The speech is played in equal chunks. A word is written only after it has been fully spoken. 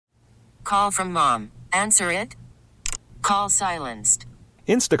Call from mom. Answer it. Call silenced.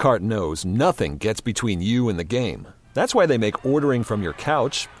 Instacart knows nothing gets between you and the game. That's why they make ordering from your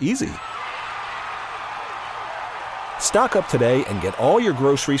couch easy. Stock up today and get all your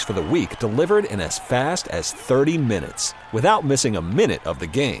groceries for the week delivered in as fast as 30 minutes without missing a minute of the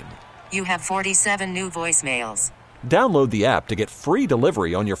game. You have 47 new voicemails. Download the app to get free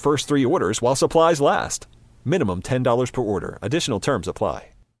delivery on your first 3 orders while supplies last. Minimum $10 per order. Additional terms apply.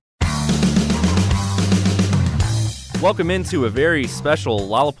 Welcome into a very special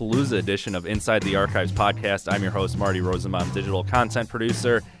Lollapalooza edition of Inside the Archives podcast. I'm your host, Marty Rosenbaum, digital content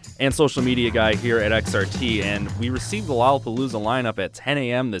producer and social media guy here at XRT. And we received the Lollapalooza lineup at 10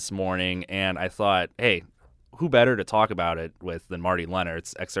 a.m. this morning, and I thought, hey, who better to talk about it with than Marty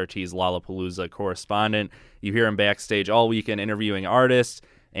Lennertz, XRT's Lollapalooza correspondent. You hear him backstage all weekend interviewing artists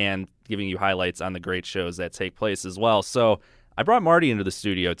and giving you highlights on the great shows that take place as well. So I brought Marty into the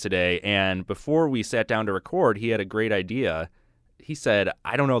studio today, and before we sat down to record, he had a great idea. He said,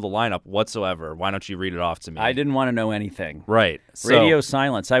 I don't know the lineup whatsoever. Why don't you read it off to me? I didn't want to know anything. Right. Radio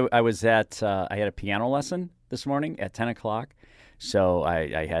silence. I was at, I had a piano lesson this morning at 10 o'clock, so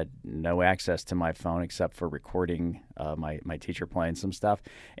I had no access to my phone except for recording my teacher playing some stuff.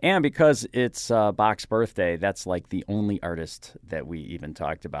 And because it's Bach's birthday, that's like the only artist that we even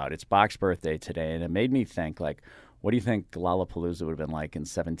talked about. It's Bach's birthday today, and it made me think, like, what do you think Lollapalooza would have been like in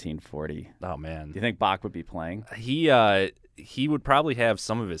 1740? Oh, man. Do you think Bach would be playing? He would probably have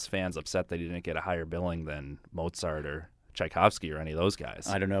some of his fans upset that he didn't get a higher billing than Mozart or Tchaikovsky or any of those guys.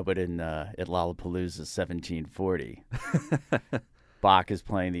 I don't know, but at Lollapalooza 1740, Bach is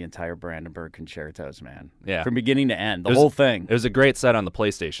playing the entire Brandenburg concertos, man. Yeah. From beginning to end, the whole thing. It was a great set on the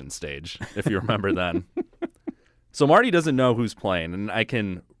PlayStation stage, if you remember then. So Marty doesn't know who's playing, and I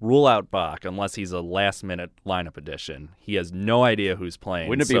can rule out Bach unless he's a last-minute lineup addition. He has no idea who's playing.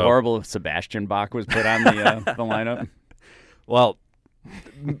 Wouldn't it be horrible if Sebastian Bach was put on the lineup? Well,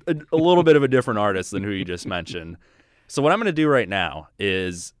 a little bit of a different artist than who you just mentioned. So what I'm going to do right now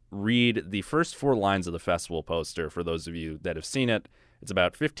is read the first 4 lines of the festival poster for those of you that have seen it. It's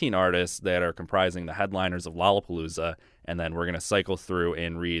about 15 artists that are comprising the headliners of Lollapalooza, and then we're going to cycle through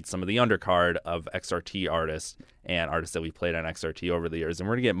and read some of the undercard of XRT artists and artists that we played on XRT over the years. And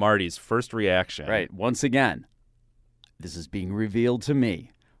we're going to get Marty's first reaction. Right. Once again, this is being revealed to me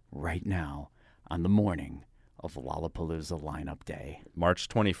right now on the morning of Lollapalooza lineup day. March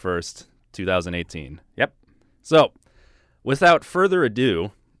 21st, 2018. Yep. So, without further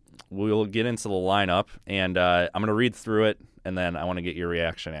ado, we'll get into the lineup, and I'm going to read through it, and then I want to get your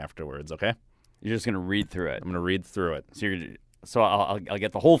reaction afterwards, okay? You're just going to read through it. I'm going to read through it. So I'll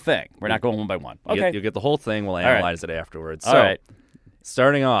get the whole thing. We're not going one by one. Okay. You'll get the whole thing. We'll analyze it afterwards. All right.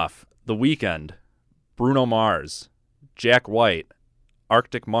 Starting off, The Weeknd, Bruno Mars, Jack White,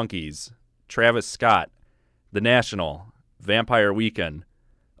 Arctic Monkeys, Travis Scott, The National, Vampire Weekend,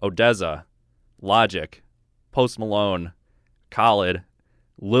 ODESZA, Logic, Post Malone, Khalid,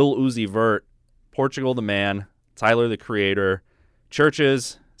 Lil Uzi Vert, Portugal the Man, Tyler the Creator,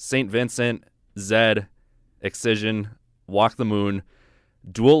 Churches, St. Vincent, Zed, Excision, Walk the Moon,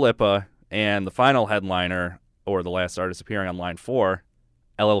 Dua Lipa, and the final headliner, or the last artist appearing on line 4,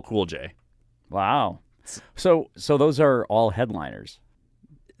 LL Cool J. Wow. So those are all headliners.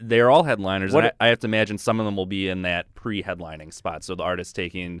 They're all headliners. And I have to imagine some of them will be in that pre-headlining spot. So the artist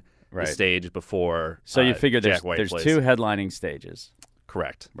taking the stage before. So you figure there's plays. 2 headlining stages.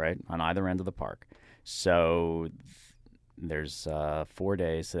 Correct. Right, on either end of the park. So there's 4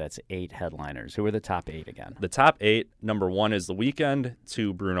 days, so that's 8 headliners. Who are the top 8 again? The top 8, number 1 is The Weeknd,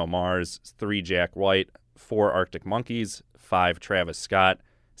 2 Bruno Mars, 3 Jack White, 4 Arctic Monkeys, 5 Travis Scott,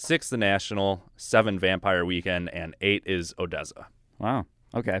 6 The National, 7 Vampire Weekend, and 8 is ODESZA. Wow.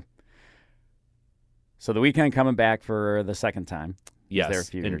 Okay. So The Weeknd coming back for the second time. Yes, there a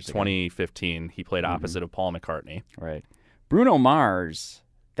few in years 2015, he played opposite of Paul McCartney. Right. Bruno Mars,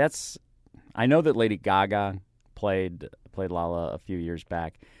 I know that Lady Gaga played Lala a few years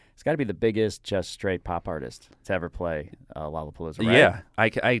back. It's got to be the biggest just straight pop artist to ever play Lollapalooza, right? Yeah.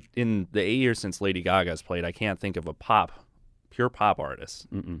 I in the 8 years since Lady Gaga's played, I can't think of a pure pop artist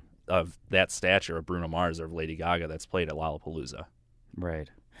of that stature of Bruno Mars or of Lady Gaga that's played at Lollapalooza. Right.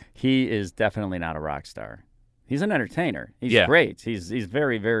 He is definitely not a rock star. He's an entertainer. He's great. He's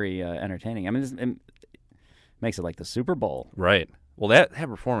very, very entertaining. I mean, it makes it like the Super Bowl. Right. Well, that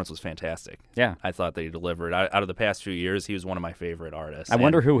performance was fantastic. Yeah. I thought that he delivered. Out of the past few years, he was one of my favorite artists. I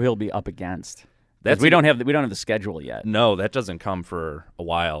wonder who he'll be up against. We don't have the schedule yet. No, that doesn't come for a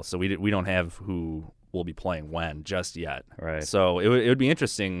while. So we don't have who will be playing when just yet. Right. So it would be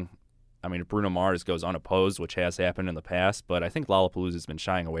interesting I mean, if Bruno Mars goes unopposed, which has happened in the past, but I think Lollapalooza's been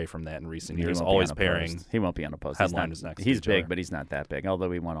shying away from that in recent years, always pairing. He won't be unopposed. Headliners next to He's each big, other. but he's not that big,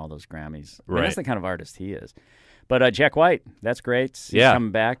 although he won all those Grammys. I mean, Right. that's the kind of artist he is. But Jack White, that's great. He's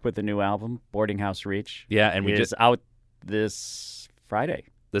coming back with a new album, Boarding House Reach. Yeah, and we is out this Friday.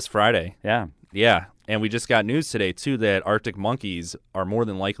 This Friday. Yeah. Yeah, and we just got news today, too, that Arctic Monkeys are more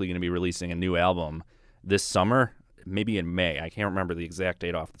than likely going to be releasing a new album this summer, maybe in May. I can't remember the exact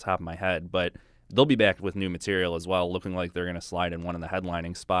date off the top of my head, but they'll be back with new material as well, looking like they're going to slide in one of the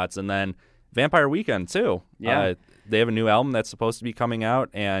headlining spots. And then Vampire Weekend, too. Yeah. They have a new album that's supposed to be coming out,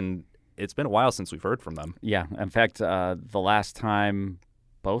 and it's been a while since we've heard from them. Yeah. In fact, the last time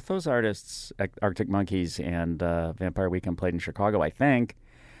both those artists, Arctic Monkeys and Vampire Weekend, played in Chicago, I think,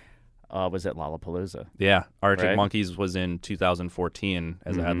 was at Lollapalooza. Yeah, Arctic Right. Monkeys was in 2014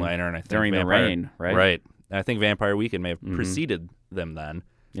 as a headliner, and I think During the rain, right? Right. And I think Vampire Weekend may have preceded them then,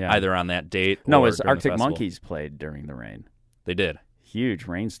 Yeah. either on that date No, it or was during the Arctic festival. Monkeys played during the rain. They did. Huge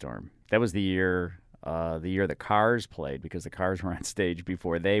rainstorm. That was the year the Cars played, because the Cars were on stage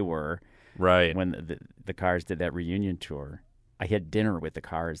before they were. Right. When the Cars did that reunion tour. I had dinner with the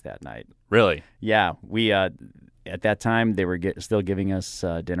Cars that night. Really? Yeah, we at that time they were still giving us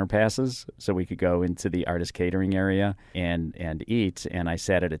dinner passes, so we could go into the artist catering area and eat. And I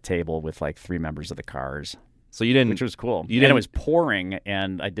sat at a table with like 3 members of the Cars, So you didn't. which was cool. You And didn't. it was pouring,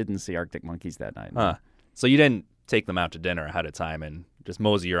 and I didn't see Arctic Monkeys that night. Huh. So you didn't take them out to dinner ahead of time and just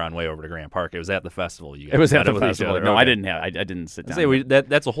mosey your own way over to Grant Park. It was at the festival. You guys It was at met the up with each festival. other. No, I Okay. didn't have. I didn't sit down. Say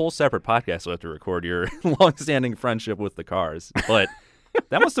that's a whole separate podcast we'll have to record, your long-standing friendship with the Cars. But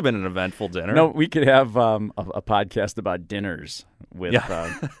that must have been an eventful dinner. No, we could have a podcast about dinners with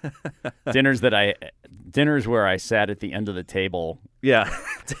dinners where I sat at the end of the table. Yeah,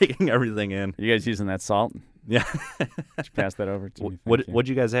 taking everything in. You guys using that salt? Yeah. Could you pass that over to me? What Thank you. what'd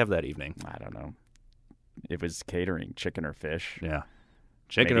you guys have that evening? I don't know. It was catering, chicken or fish. Yeah,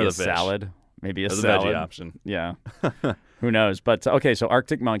 chicken Maybe or a the fish? salad. Maybe a Or the salad. veggie option. Yeah. Who knows? But okay, so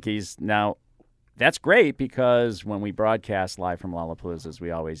Arctic Monkeys. Now, that's great, because when we broadcast live from Lollapalooza, as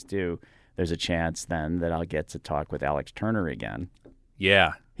we always do, there's a chance then that I'll get to talk with Alex Turner again.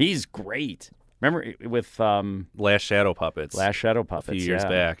 Yeah, He's great. Remember with Last Shadow Puppets. Last Shadow Puppets? a few years yeah.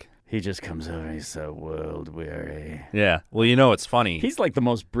 back. He just comes over and he's so world weary. Yeah. Well, you know, it's funny. He's like the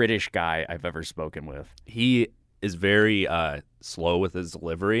most British guy I've ever spoken with. He is very slow with his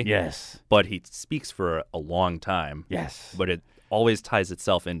delivery. Yes. But he speaks for a long time. Yes. But it always ties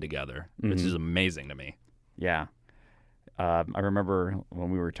itself in together, which Mm-hmm. is amazing to me. Yeah. I remember when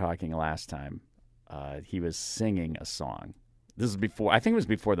we were talking last time, he was singing a song. This is before, I think it was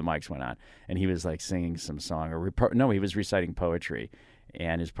before the mics went on, and he was like singing some song, he was reciting poetry,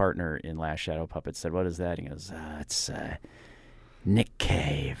 and his partner in Last Shadow Puppet said, "What is that?" He goes, "It's Nick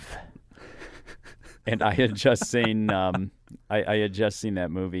Cave." And I had just seen, I had just seen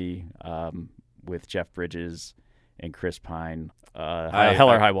that movie with Jeff Bridges and Chris Pine, Hell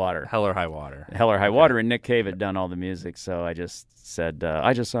or High Water. Hell or High Water. Hell or High Water, and Nick Cave had done all the music, so I just said,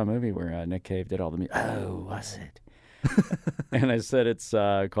 I just saw a movie where Nick Cave did all the music. Oh, was it? And I said it's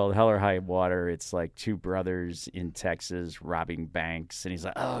called Hell or High Water. It's like 2 brothers in Texas robbing banks, and he's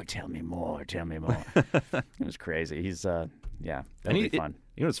like, oh, tell me more. It was crazy. He's, yeah, that'll be fun.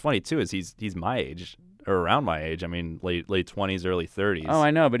 You know what's funny, too, is he's my age, or around my age. I mean, late 20s, early 30s. Oh,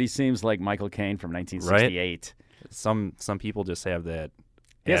 I know, but he seems like Michael Caine from 1968. Some people just have that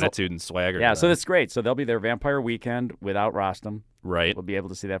He has a- attitude and swagger. Yeah, to so them. that's great. So they'll be there Vampire Weekend without Rostam. Right. We'll be able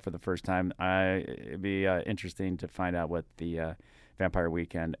to see that for the first time. It'd be interesting to find out what the Vampire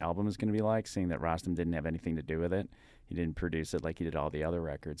Weekend album is going to be like, seeing that Rostam didn't have anything to do with it. He didn't produce it like he did all the other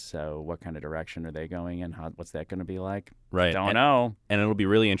records. So what kind of direction are they going in? What's that going to be like? Right. Don't know. And it'll be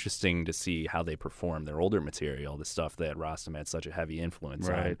really interesting to see how they perform their older material, the stuff that Rostam had such a heavy influence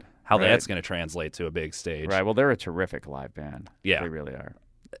on. Right. How Right. that's going to translate to a big stage. Right. Well, they're a terrific live band. Yeah. They really are.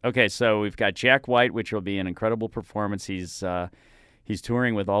 Okay, so we've got Jack White, which will be an incredible performance. He's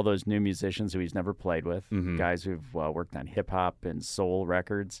touring with all those new musicians who he's never played with, guys who've worked on hip-hop and soul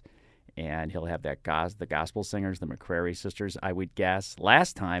records. And he'll have the gospel singers, the McCrary sisters. I would guess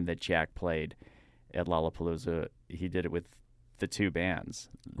last time that Jack played at Lollapalooza, he did it with the 2 bands,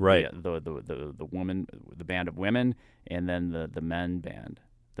 Right. The woman, the band of women, and then the men band,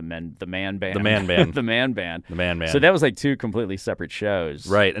 the man band, The man band. the man band, The man. So that was like 2 completely separate shows,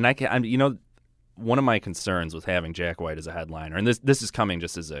 Right. And one of my concerns with having Jack White as a headliner, and this is coming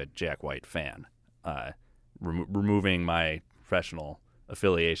just as a Jack White fan, removing my professional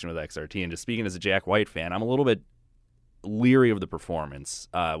affiliation with XRT and just speaking as a Jack White fan, I'm a little bit leery of the performance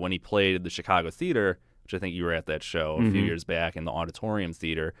when he played the Chicago Theater, which I think you were at that show a few years back, in the Auditorium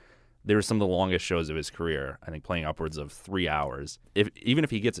Theater. They were some of the longest shows of his career, I think playing upwards of 3 hours. Even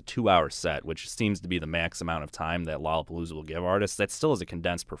if he gets a 2-hour set, which seems to be the max amount of time that Lollapalooza will give artists, that still is a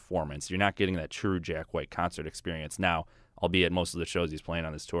condensed performance. You're not getting that true Jack White concert experience now, albeit most of the shows he's playing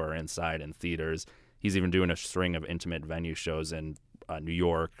on this tour are inside in theaters. He's even doing a string of intimate venue shows in New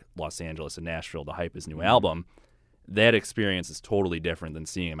York, Los Angeles, and Nashville to hype his new album. That experience is totally different than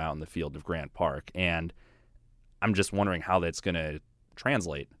seeing him out in the field of Grant Park. And I'm just wondering how that's going to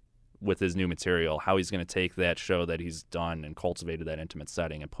translate with his new material, how he's going to take that show that he's done and cultivated that intimate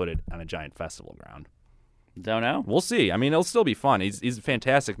setting and put it on a giant festival ground. Don't know. We'll see. I mean, it'll still be fun. He's a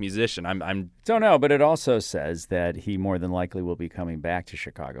fantastic musician. I'm Don't know, but it also says that he more than likely will be coming back to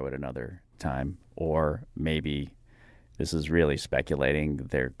Chicago at another time, or maybe this is really speculating.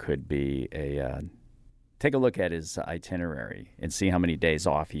 There could be take a look at his itinerary and see how many days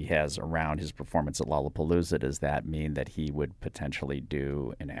off he has around his performance at Lollapalooza. Does that mean that he would potentially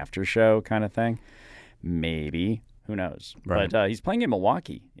do an after show kind of thing? Maybe. Who knows? Right. But he's playing in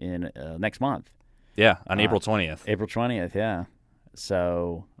Milwaukee in next month. Yeah, on April 20th. April 20th, yeah.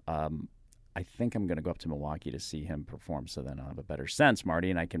 So I think I'm going to go up to Milwaukee to see him perform, so then I'll have a better sense, Marty,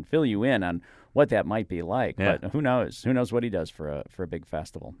 and I can fill you in on what that might be like. Yeah. But who knows? Who knows what he does for a big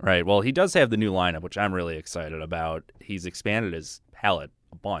festival? Right. Well, he does have the new lineup, which I'm really excited about. He's expanded his palette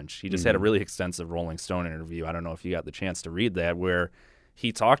a bunch. He just had a really extensive Rolling Stone interview. I don't know if you got the chance to read that, where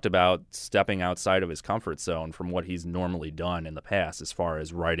he talked about stepping outside of his comfort zone from what he's normally done in the past as far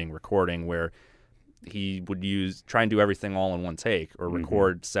as writing, recording, where he would try and do everything all in one take, or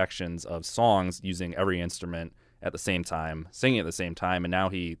record sections of songs using every instrument at the same time, singing at the same time, and now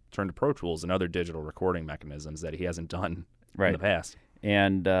he turned to Pro Tools and other digital recording mechanisms that he hasn't done in the past.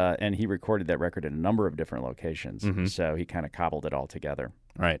 And he recorded that record in a number of different locations, so he kind of cobbled it all together.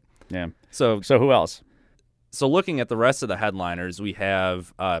 Right. Yeah. So who else? So looking at the rest of the headliners, we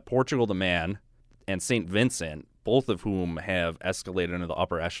have Portugal the Man and St. Vincent, both of whom have escalated into the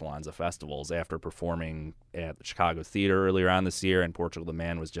upper echelons of festivals after performing at the Chicago Theater earlier on this year, and Portugal the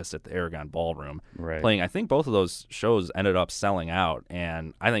Man was just at the Aragon Ballroom playing. I think both of those shows ended up selling out,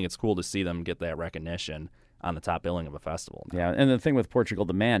 and I think it's cool to see them get that recognition on the top billing of a festival now. Yeah, and the thing with Portugal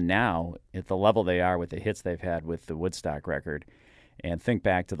the Man now, at the level they are with the hits they've had with the Woodstock record, and think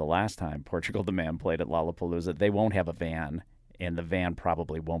back to the last time Portugal the Man played at Lollapalooza, they won't have a van, and the van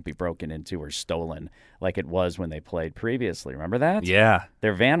probably won't be broken into or stolen like it was when they played previously. Remember that? Yeah.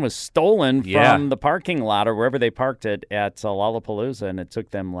 Their van was stolen from the parking lot or wherever they parked it at Lollapalooza, and it took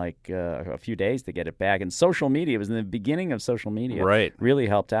them like a few days to get it back. And social media, it was in the beginning of social media, really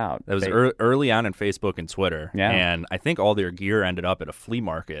helped out. That was early on in Facebook and Twitter, and I think all their gear ended up at a flea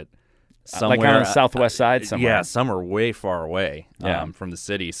market somewhere. Like on the southwest side somewhere. Yeah, somewhere way far away from the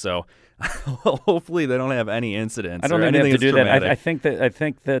city. So hopefully they don't have any incidents. I don't or think they have to do traumatic. that. I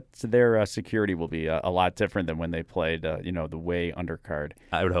think that their security will be a lot different than when they played, the way undercard.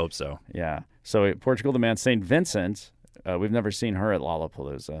 I would hope so. Yeah. So Portugal the Man, St. Vincent. We've never seen her at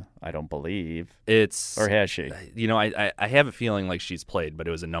Lollapalooza, I don't believe. Or has she? I have a feeling like she's played, but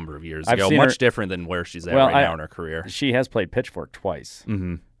it was a number of years I've ago. seen Much her- different than where she's at now in her career. She has played Pitchfork twice.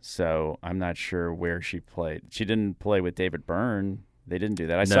 Mm-hmm. So I'm not sure where she played. She didn't play with David Byrne. They didn't do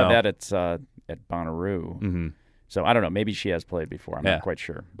that. I saw that at Bonnaroo. Mm-hmm. So I don't know. Maybe she has played before. I'm not quite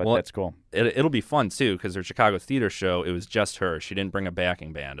sure. But that's cool. It'll be fun, too, because her Chicago Theater show, it was just her. She didn't bring a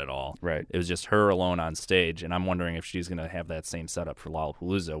backing band at all. Right. It was just her alone on stage, and I'm wondering if she's going to have that same setup for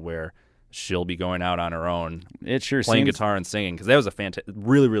Lollapalooza, where she'll be going out on her own, it sure playing seems, guitar and singing, because that was a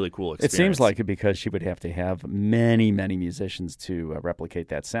really, really cool experience. It seems like it, because she would have to have many, many musicians to replicate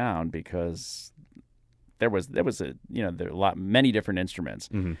that sound, because there was many different instruments,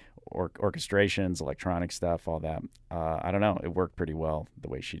 orchestrations, electronic stuff, all that. I don't know. It worked pretty well the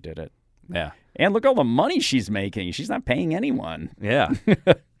way she did it. Yeah. And look at all the money she's making. She's not paying anyone. Yeah.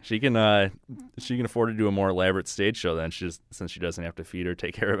 She can afford to do a more elaborate stage show then, since she doesn't have to feed or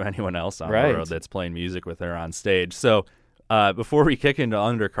take care of anyone else on the road that's playing music with her on stage. So before we kick into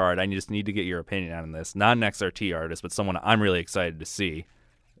undercard, I just need to get your opinion on this. Not an XRT artist, but someone I'm really excited to see.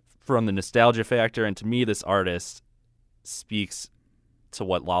 From the nostalgia factor, and to me, this artist speaks to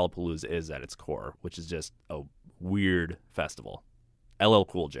what Lollapalooza is at its core, which is just a weird festival. LL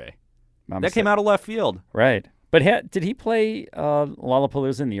Cool J. That came out of left field. Right. But did he play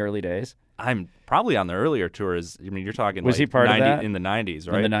Lollapalooza in the early days? I'm probably on the earlier tours. I mean, you're talking was he part of that? In the 90s,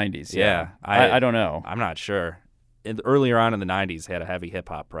 right? In the 90s, yeah. I don't know. I'm not sure. Earlier on in the 90s, had a heavy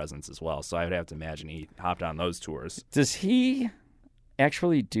hip-hop presence as well, so I would have to imagine he hopped on those tours. Does he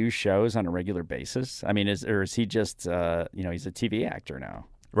actually do shows on a regular basis? I mean, is he just, he's a TV actor now?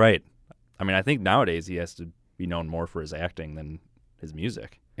 Right. I mean, I think nowadays he has to be known more for his acting than his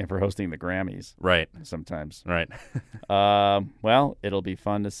music. And for hosting the Grammys Right. sometimes. Right. Well, it'll be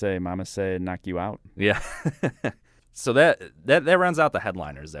fun to say Mama Say Knock You Out. Yeah. So that rounds out the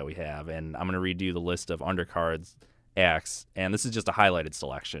headliners that we have, and I'm going to read you the list of undercards acts, and this is just a highlighted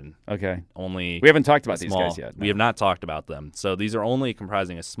selection. Okay. Only We haven't talked about these small- guys yet. We have not talked about them. So these are only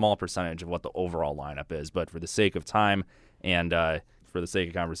comprising a small percentage of what the overall lineup is, but for the sake of time and for the sake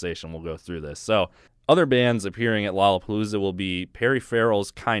of conversation, we'll go through this. So other bands appearing at Lollapalooza will be Perry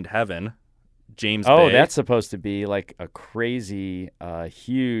Farrell's Kind Heaven, James Bay. That's supposed to be like a crazy,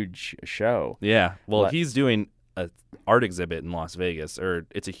 huge show. Yeah. Well, What? he's doing an art exhibit in Las Vegas, or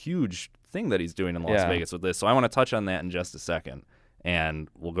it's a huge thing that he's doing in Las Yeah. Vegas with this. So I want to touch on that in just a second, and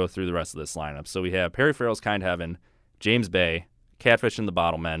we'll go through the rest of this lineup. So we have Perry Farrell's Kind Heaven, James Bay, Catfish and the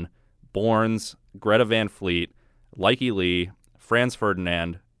Bottlemen, Borns, Greta Van Fleet, Likey Lee, Franz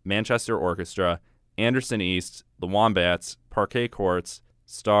Ferdinand, Manchester Orchestra, Anderson East, the Wombats, Parquet Courts,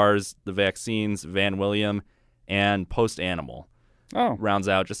 Stars, The Vaccines, Van William, and Post Animal. Oh, Rounds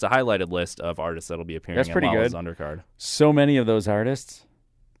out just a highlighted list of artists that'll be appearing That's at pretty Lala's good. undercard. so many of those artists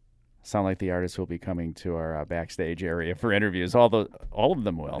sound like the artists will be coming to our backstage area for interviews. All of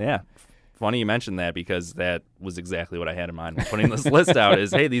them will. Yeah. Funny you mentioned that, because that was exactly what I had in mind when putting this list out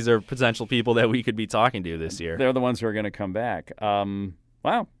is, hey, these are potential people that we could be talking to this year. They're the ones who are going to come back.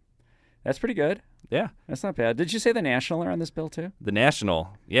 Wow. That's pretty good. Yeah. That's not bad. Did you say the National are on this bill too? The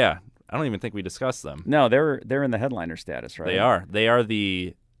National, yeah. I don't even think we discussed them. No, they're in the headliner status, right? They are. They are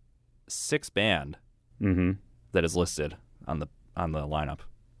the sixth band Mm-hmm. that is listed on the lineup.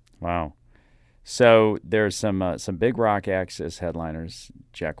 Wow. So there's some big rock acts as headliners,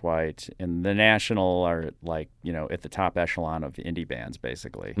 Jack White, and the National are like, at the top echelon of indie bands,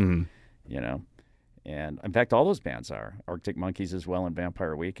 basically. Mm-hmm. And in fact, all those bands are Arctic Monkeys as well, and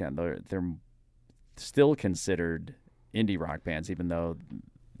Vampire Weekend. They're still considered indie rock bands, even though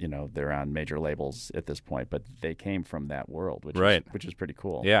they're on major labels at this point. But they came from that world, which is pretty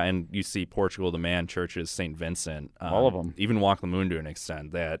cool. Yeah, and you see Portugal the Man, Churches, St. Vincent. All of them. Even Walk the Moon to an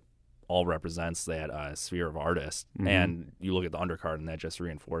extent. That all represents that sphere of artists. Mhm. And you look at the undercard, and that just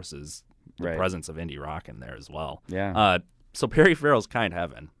reinforces the Right. presence of indie rock in there as well. Yeah. So Perry Farrell's Kind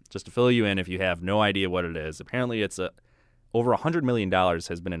Heaven, just to fill you in if you have no idea what it is, apparently it's over $100 million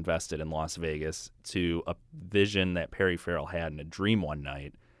has been invested in Las Vegas to a vision that Perry Farrell had in a dream one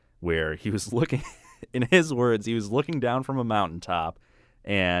night where he was looking, in his words, he was looking down from a mountaintop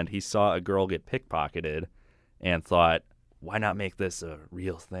and he saw a girl get pickpocketed and thought, why not make this a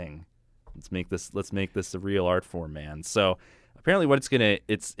real thing? Let's make this a real art form, man. So apparently what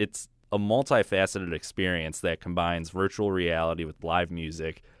it's a multifaceted experience that combines virtual reality with live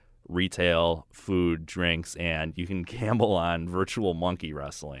music, retail, food, drinks, and you can gamble on virtual monkey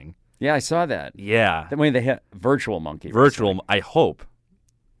wrestling. Yeah, I saw that. Yeah. That way they had virtual monkey Virtual, wrestling. I hope.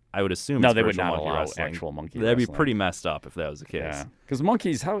 I would assume No, it's they would virtual not monkey allow wrestling. actual monkey That'd be wrestling. pretty messed up if that was the case. Yeah. Because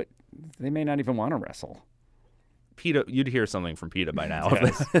monkeys, they may not even want to wrestle. PETA, you'd hear something from PETA by now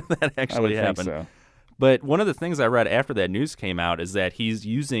Yes. if that I actually would happened. think so. But one of the things I read after that news came out is that he's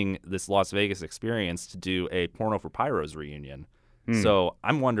using this Las Vegas experience to do a Porno for Pyros reunion. So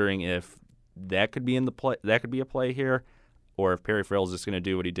I'm wondering if that could be in the play. That could be a play here, or if Perry Farrell's just going to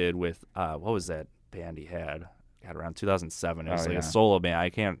do what he did with what was that band he had? God, around 2007. It was like a solo band. I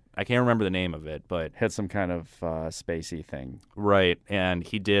can't remember the name of it, but Had some kind of spacey thing. right. And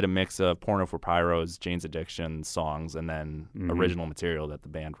he did a mix of Porno for Pyros, Jane's Addiction songs, and then original material that the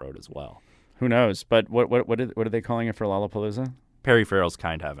band wrote as well. Who knows? But what are they calling it for Lollapalooza? Perry Farrell's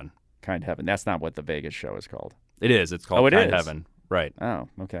Kind Heaven. Kind Heaven. That's not what the Vegas show is called. It is. It's called Oh, it Kind is? Heaven. Right. Oh,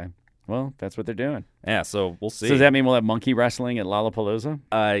 okay. Well, that's what they're doing. Yeah. So we'll see. So does that mean we'll have monkey wrestling at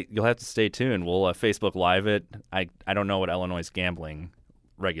Lollapalooza? You'll have to stay tuned. We'll Facebook Live it. I don't know what Illinois gambling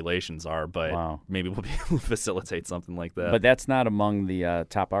regulations are, but Wow. maybe we'll be able to facilitate something like that. But that's not among the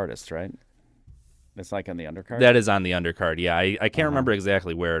top artists, right? It's like on the undercard? That is on the undercard. Yeah, I can't remember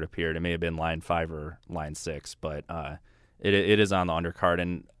exactly where it appeared. It may have been line 5 or line 6, but it is on the undercard.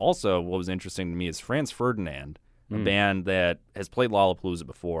 And also, what was interesting to me is Franz Ferdinand, a band that has played Lollapalooza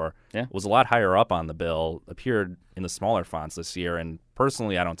before, was a lot higher up on the bill, appeared in the smaller fonts this year. And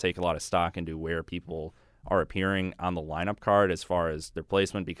personally, I don't take a lot of stock into where people are appearing on the lineup card as far as their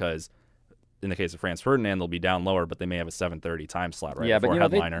placement, because in the case of Franz Ferdinand, they'll be down lower, but they may have a 7:30 time slot right before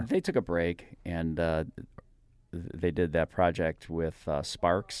headliner. They took a break, and they did that project with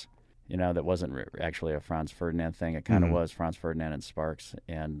Sparks. That wasn't actually a Franz Ferdinand thing. It kind of was Franz Ferdinand and Sparks.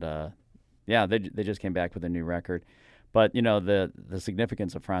 And, they just came back with a new record. But, the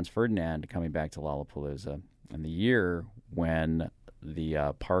significance of Franz Ferdinand coming back to Lollapalooza in the year when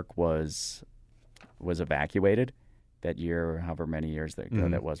the park was evacuated that year, however many years ago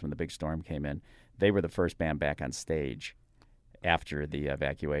that was when the big storm came in. They were the first band back on stage after the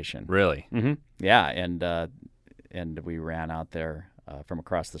evacuation. Really? Mm-hmm. Yeah, and we ran out there from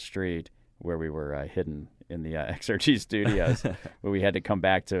across the street where we were hidden in the XRT studios, where we had to come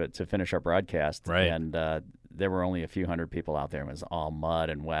back to finish our broadcast. Right. And there were only a few hundred people out there. It was all mud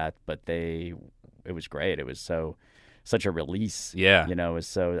and wet, but it was great. It was such a release. Yeah. You know, it was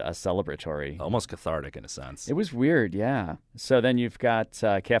so celebratory. Almost cathartic in a sense. It was weird, yeah. So then you've got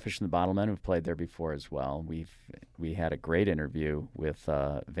Catfish and the Bottlemen, who've played there before as well. We had a great interview with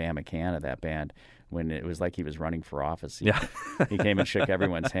Van McCann of that band when it was like he was running for office. He came and shook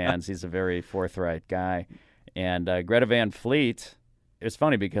everyone's hands. He's a very forthright guy. And Greta Van Fleet, it was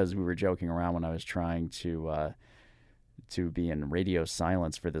funny because we were joking around when I was trying to be in radio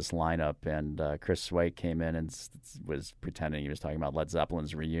silence for this lineup, and Chris Swake came in and was pretending he was talking about Led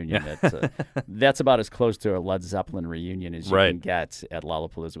Zeppelin's reunion. That's about as close to a Led Zeppelin reunion as you can get at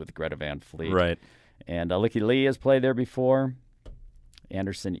Lollapalooza with Greta Van Fleet. Right. And Licky Lee has played there before.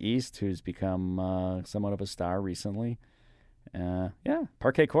 Anderson East, who's become somewhat of a star recently.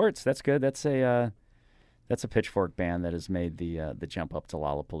 Parquet Courts, that's good. That's a Pitchfork band that has made the jump up to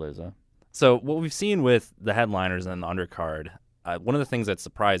Lollapalooza. So what we've seen with the headliners and the undercard, one of the things that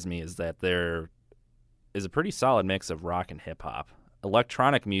surprised me is that there is a pretty solid mix of rock and hip-hop.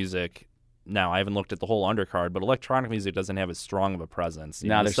 Electronic music, now I haven't looked at the whole undercard, but electronic music doesn't have as strong of a presence.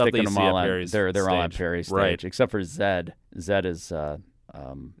 No, they're sticking them all on. They're all on Perry's stage, right. Except for Zed. Zed is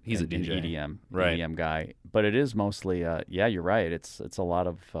he's an a DJ. EDM guy, but it is mostly you're right. It's a lot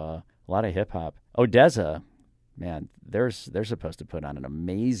of hip hop. Odessa, man, they're supposed to put on an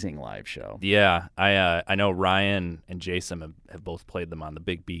amazing live show. Yeah, I know Ryan and Jason have both played them on the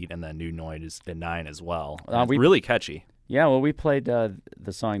Big Beat and then New Noise at 9 as well. It's really catchy. Yeah, well, we played the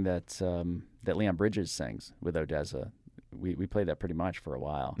song that Leon Bridges sings with Odessa. We played that pretty much for a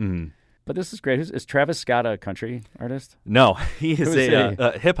while. Mm-hmm. But this is great. Is Travis Scott a country artist? No, he is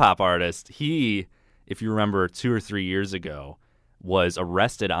a hip-hop artist. He, if you remember 2 or 3 years ago, was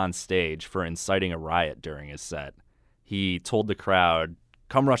arrested on stage for inciting a riot during his set. He told the crowd,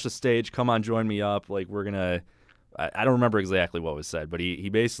 come rush the stage, come on, join me up. Like, we're going to... I don't remember exactly what was said, but he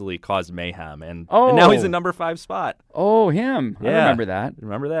basically caused mayhem, and now he's in number 5 spot. Oh, him. Yeah. I remember that.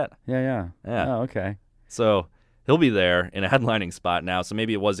 Remember that? Yeah. Oh, okay. So he'll be there in a headlining spot now, so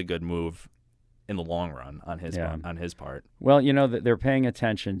maybe it was a good move in the long run on his part. Well, you know, they're paying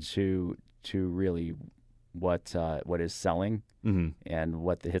attention to really what is selling, mm-hmm. and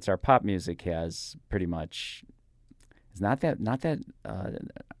what the hits are. Pop music has pretty much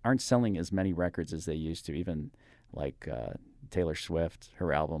aren't selling as many records as they used to. Even like Taylor Swift,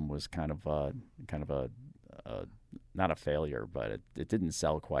 her album was kind of a not a failure, but it didn't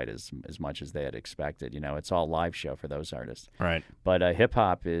sell quite as much as they had expected. You know, it's all live show for those artists. Right. But hip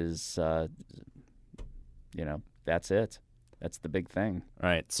hop is, that's it. That's the big thing.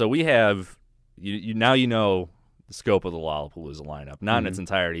 Right. So we have now you know the scope of the Lollapalooza lineup, not in its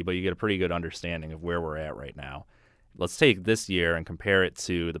entirety, but you get a pretty good understanding of where we're at right now. Let's take this year and compare it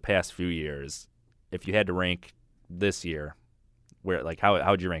to the past few years. If you had to rank this year,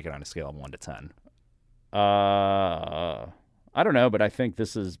 how would you rank it on a scale of 1 to 10? I don't know, but I think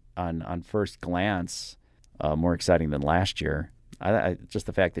this is on first glance more exciting than last year. Just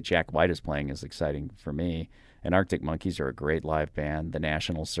the fact that Jack White is playing is exciting for me. And Arctic Monkeys are a great live band. The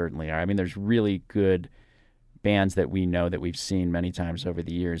Nationals certainly are. I mean, there's really good bands that we know that we've seen many times over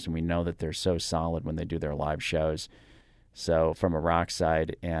the years, and we know that they're so solid when they do their live shows. So from a rock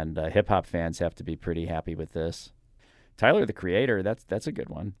side, and hip-hop fans have to be pretty happy with this. Tyler, the Creator, that's a good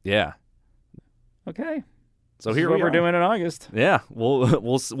one. Yeah. Okay. So here we're doing in August. Yeah,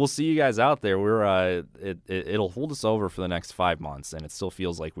 we'll see you guys out there. It'll hold us over for the next 5 months, and it still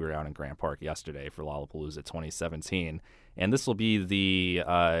feels like we were out in Grant Park yesterday for Lollapalooza 2017. And this will be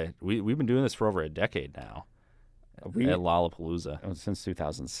we've been doing this for over a decade now at Lollapalooza. Since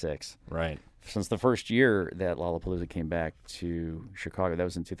 2006. Right. Since the first year that Lollapalooza came back to Chicago, that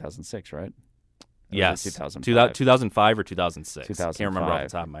was in 2006, right? Yes. 2005. 2005 or 2006. 2005. Can't remember off the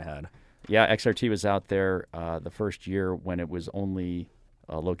top of my head. Yeah, XRT was out there the first year when it was only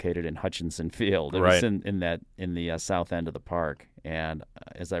located in Hutchinson Field. It was in the south end of the park, and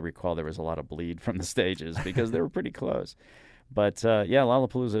as I recall, there was a lot of bleed from the stages because they were pretty close. But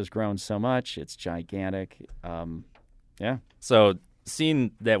Lollapalooza has grown so much; it's gigantic. So,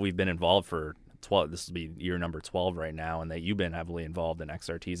 seeing that we've been involved for 12, this will be year number 12 right now, and that you've been heavily involved in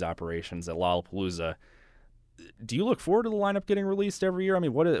XRT's operations at Lollapalooza. Do you look forward to the lineup getting released every year? I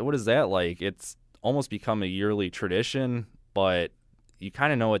mean, what is that like? It's almost become a yearly tradition, but you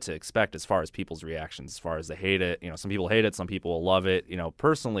kind of know what to expect as far as people's reactions, as far as they hate it. Some people hate it, some people will love it.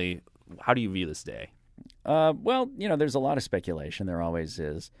 Personally, how do you view this day? Well, there's a lot of speculation. There always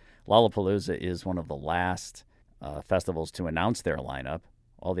is. Lollapalooza is one of the last festivals to announce their lineup.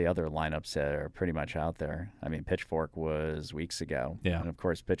 All the other lineups are pretty much out there. I mean, Pitchfork was weeks ago. Yeah. And, of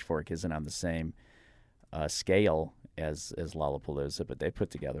course, Pitchfork isn't on the same scale as Lollapalooza, but they put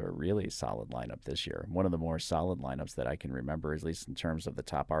together a really solid lineup this year. One of the more solid lineups that I can remember, at least in terms of the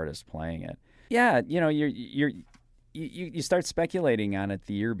top artists playing it. Yeah, you start speculating on it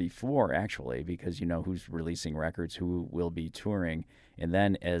the year before, actually, because you know who's releasing records, who will be touring, and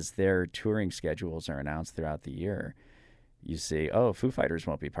then as their touring schedules are announced throughout the year, you see, Foo Fighters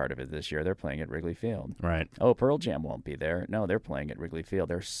won't be part of it this year. They're playing at Wrigley Field. Right. Pearl Jam won't be there. No, they're playing at Wrigley Field.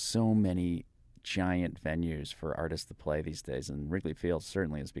 There's so many giant venues for artists to play these days, and Wrigley Field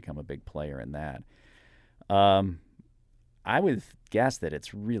certainly has become a big player in that. I would guess that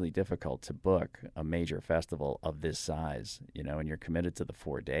it's really difficult to book a major festival of this size, and you're committed to the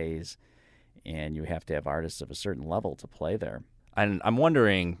 4 days, and you have to have artists of a certain level to play there. And I'm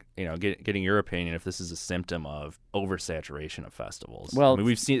wondering, getting your opinion, if this is a symptom of oversaturation of festivals. Well, I mean,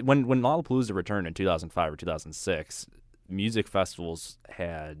 we've seen when Lollapalooza returned in 2005 or 2006, music festivals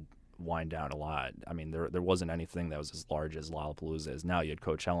had wind down a lot. I mean, there wasn't anything that was as large as Lollapalooza is now. You had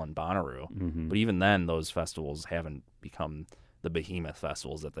Coachella and Bonnaroo, but even then, those festivals haven't become the behemoth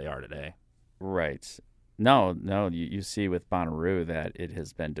festivals that they are today. Right. No, you see with Bonnaroo that it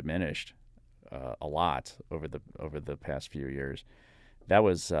has been diminished a lot over the past few years. That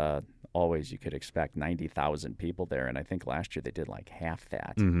was always, you could expect 90,000 people there, and I think last year they did like half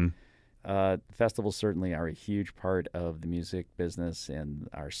that. Festivals certainly are a huge part of the music business in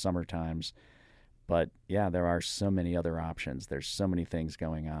our summer times, but yeah, there are so many other options. There's so many things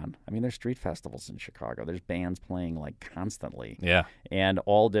going on. I mean, there's street festivals in Chicago. There's bands playing like constantly. Yeah. And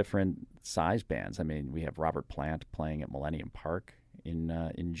all different size bands. I mean, we have Robert Plant playing at Millennium Park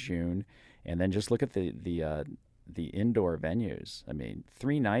in June, and then just look at the indoor venues. I mean,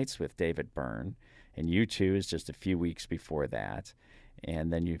 3 nights with David Byrne, and U2 is just a few weeks before that.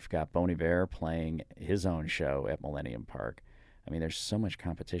 And then you've got Bon Iver playing his own show at Millennium Park. I mean, there's so much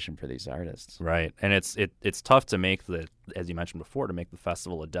competition for these artists. Right. And it's tough to make as you mentioned before, to make the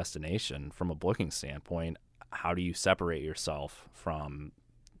festival a destination from a booking standpoint. How do you separate yourself from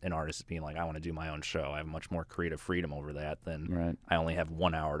an artist being like, I want to do my own show? I have much more creative freedom over that than I only have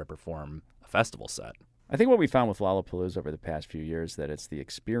 1 hour to perform a festival set. I think what we found with Lollapalooza over the past few years, that it's the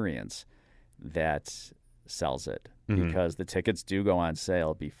experience that sells it, because the tickets do go on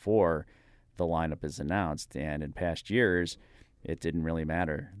sale before the lineup is announced, and in past years it didn't really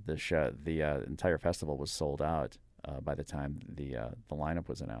matter. The entire festival was sold out by the time the lineup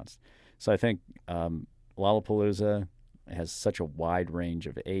was announced. So I think Lollapalooza has such a wide range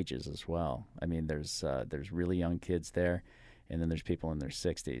of ages as well. I mean, there's really young kids there, and then there's people in their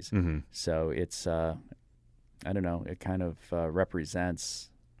 60s. So it's I don't know, it kind of represents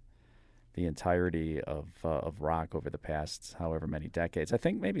the entirety of rock over the past however many decades. I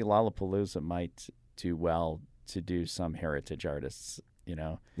think maybe Lollapalooza might do well to do some heritage artists,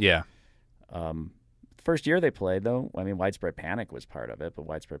 Yeah. First year they played, though, I mean, Widespread Panic was part of it, but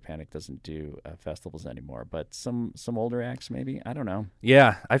Widespread Panic doesn't do festivals anymore. But some older acts, maybe? I don't know.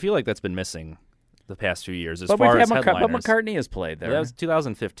 Yeah, I feel like that's been missing the past few years but far as but headliners. McCartney has played there. That was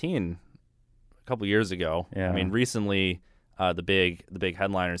 2015, a couple years ago. Yeah. I mean, recently, the big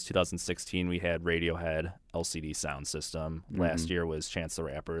headliners, 2016, we had Radiohead, LCD Sound System. Last year was Chance the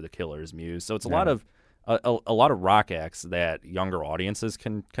Rapper, The Killers, Muse. So it's a lot of rock acts that younger audiences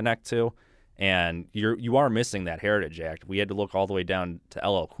can connect to. And you are missing that heritage act. We had to look all the way down to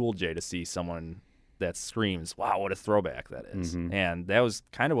LL Cool J to see someone that screams, wow, what a throwback that is. And that was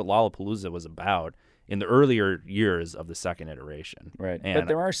kind of what Lollapalooza was about in the earlier years of the second iteration. Right. And but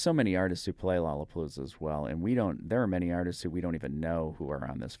there are so many artists who play Lollapalooza as well, and there are many artists who we don't even know who are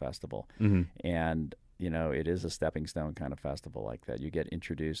on this festival. And, it is a stepping stone kind of festival like that. You get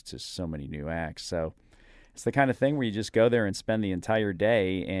introduced to so many new acts. So it's the kind of thing where you just go there and spend the entire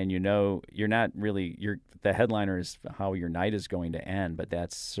day, and the headliner is how your night is going to end, but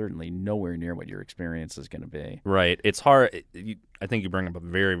that's certainly nowhere near what your experience is going to be. Right. It's hard. I think you bring up a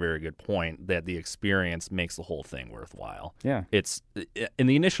very, very good point that the experience makes the whole thing worthwhile. Yeah. It's in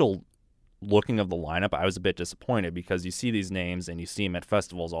the initial looking of the lineup, I was a bit disappointed because you see these names and you see them at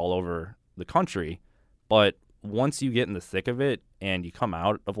festivals all over the country, but once you get in the thick of it and you come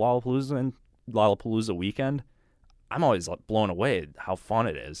out of Lollapalooza weekend, I'm always blown away at how fun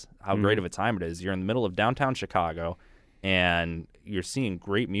it is, how great of a time it is. You're in the middle of downtown Chicago. and you're seeing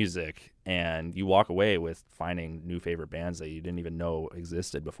great music, and you walk away with finding new favorite bands that you didn't even know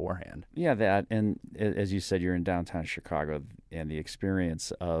existed beforehand. Yeah, that, and as you said, you're in downtown Chicago, and the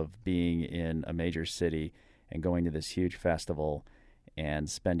experience of being in a major city and going to this huge festival and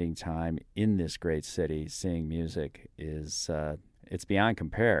spending time in this great city seeing music is it's beyond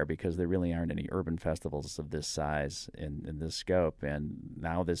compare, because there really aren't any urban festivals of this size in this scope, and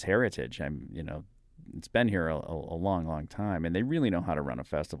now this heritage. It's been here a long, long time, and they really know how to run a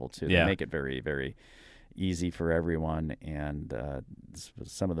festival too. Yeah. They make it very, very easy for everyone, and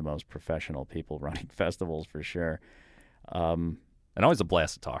some of the most professional people running festivals for sure. And always a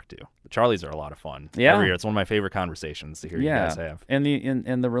blast to talk to. The Charlies are a lot of fun. Yeah. Every year. It's one of my favorite conversations to hear you guys have. And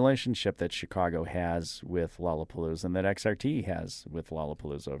the relationship that Chicago has with Lollapalooza and that XRT has with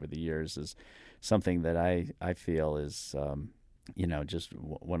Lollapalooza over the years is something that I feel is just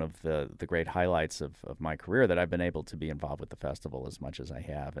one of the great highlights of my career, that I've been able to be involved with the festival as much as I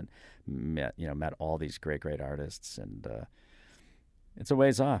have, and met all these great artists. And it's a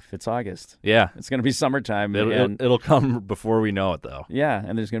ways off. It's August. Yeah. It's going to be summertime. It'll come before we know it, though. Yeah,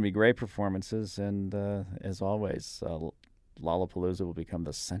 and there's going to be great performances, and as always, Lollapalooza will become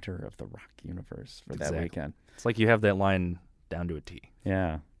the center of the rock universe for that weekend. It's like you have that line down to a T.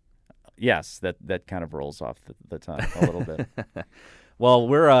 Yeah. Yes, that kind of rolls off the tongue a little bit. Well,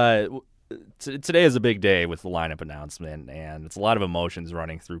 we're today is a big day with the lineup announcement, and it's a lot of emotions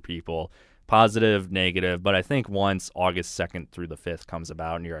running through people. Positive, negative, but I think once August 2nd through the 5th comes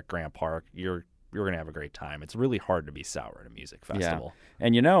about and you're at Grant Park, you're going to have a great time. It's really hard to be sour at a music festival. Yeah.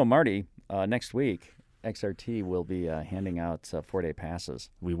 And Marty, next week, XRT will be handing out 4-day passes.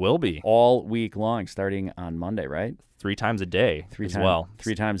 We will be. All week long, starting on Monday, right? 3 times a day well.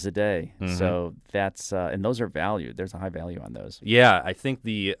 3 times a day. Mm-hmm. So that's, and those are valued. There's a high value on those. Yeah, I think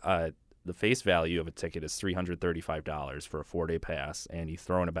the face value of a ticket is $335 for a 4-day pass, and you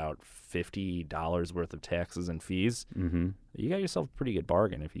throw in about $50 worth of taxes and fees. Mm-hmm. You got yourself a pretty good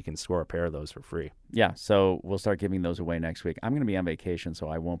bargain if you can score a pair of those for free. Yeah, so we'll start giving those away next week. I'm going to be on vacation, so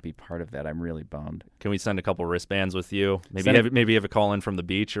I won't be part of that. I'm really bummed. Can we send a couple wristbands with you? Maybe have a call in from the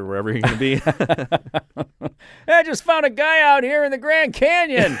beach or wherever you're going to be. I just found a guy out here in the Grand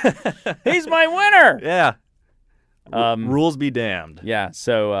Canyon. He's my winner. Yeah. Rules be damned. Yeah.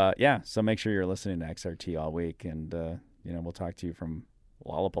 So so make sure you're listening to XRT all week, and we'll talk to you from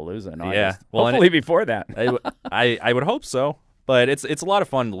Lollapalooza in August. Yeah. Well, hopefully before that. I would hope so. But it's a lot of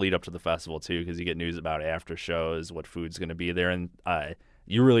fun to lead up to the festival too, because you get news about after shows, what food's going to be there, and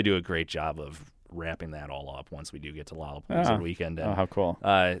you really do a great job of wrapping that all up once we do get to Lollapalooza weekend. And, how cool!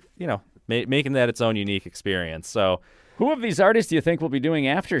 Making that its own unique experience. So, who of these artists do you think will be doing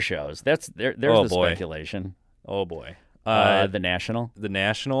after shows? There's speculation. Oh boy. The National. The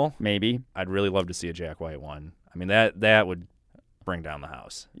National, maybe. I'd really love to see a Jack White one. I mean, that would bring down the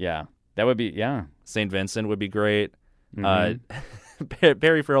house. Yeah, that would be. Yeah, St. Vincent would be great. Mm-hmm.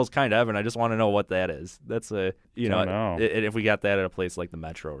 Perry Farrell's Kind Heaven. I just want to know what that is. That's know. If we got that at a place like the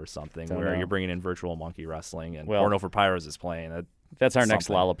Metro or something, where you're bringing in Virtual Monkey Wrestling and Porno for Pyros is playing. That's our next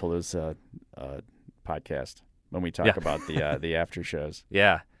Lollapalooza podcast when we talk about the after shows.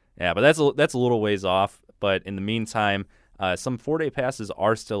 Yeah, but that's a little ways off. But in the meantime, some 4-day passes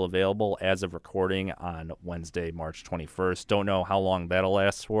are still available as of recording on Wednesday, March 21st. Don't know how long that'll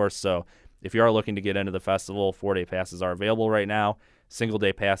last for. So if you are looking to get into the festival, 4-day passes are available right now.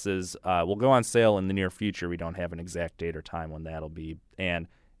 Single-day passes will go on sale in the near future. We don't have an exact date or time when that'll be. And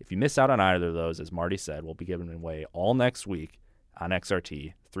if you miss out on either of those, as Marty said, we'll be giving away all next week on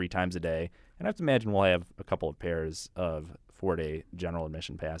XRT 3 times a day. And I have to imagine we'll have a couple of pairs of 4-day general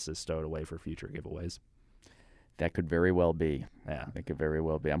admission passes stowed away for future giveaways. That could very well be. Yeah. It could very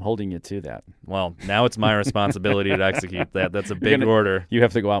well be. I'm holding you to that. Well, now it's my responsibility to execute that. That's a big order. You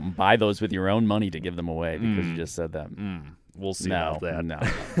have to go out and buy those with your own money to give them away because you just said that. We'll see about that. No.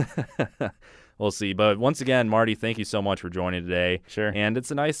 We'll see. But once again, Marty, thank you so much for joining today. Sure. And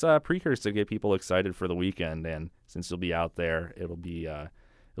it's a nice precursor to get people excited for the weekend. And since you'll be out there, it'll be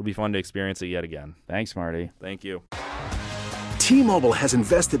fun to experience it yet again. Thanks, Marty. Thank you. T-Mobile has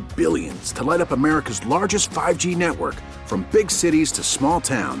invested billions to light up America's largest 5G network, from big cities to small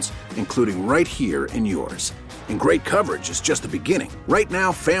towns, including right here in yours. And great coverage is just the beginning. Right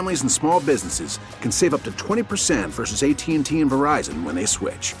now, families and small businesses can save up to 20% versus AT&T and Verizon when they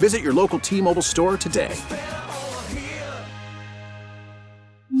switch. Visit your local T-Mobile store today.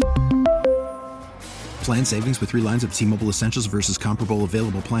 Plan savings with 3 lines of T-Mobile Essentials versus comparable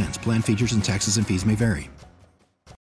available plans. Plan features and taxes and fees may vary.